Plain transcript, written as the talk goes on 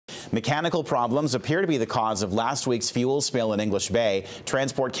Mechanical problems appear to be the cause of last week's fuel spill in English Bay.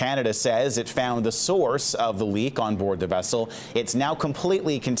 Transport Canada says it found the source of the leak on board the vessel. It's now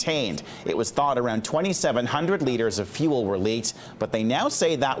completely contained. It was thought around 2,700 litres of fuel were leaked, but they now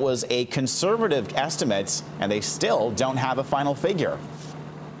say that was a conservative estimate, and they still don't have a final figure.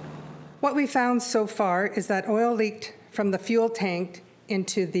 What we found so far is that oil leaked from the fuel tank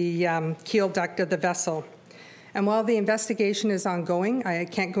into the keel duct of the vessel. And while the investigation is ongoing, I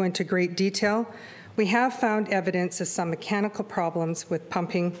can't go into great detail, we have found evidence of some mechanical problems with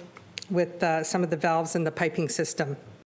pumping with some of the valves in the piping system.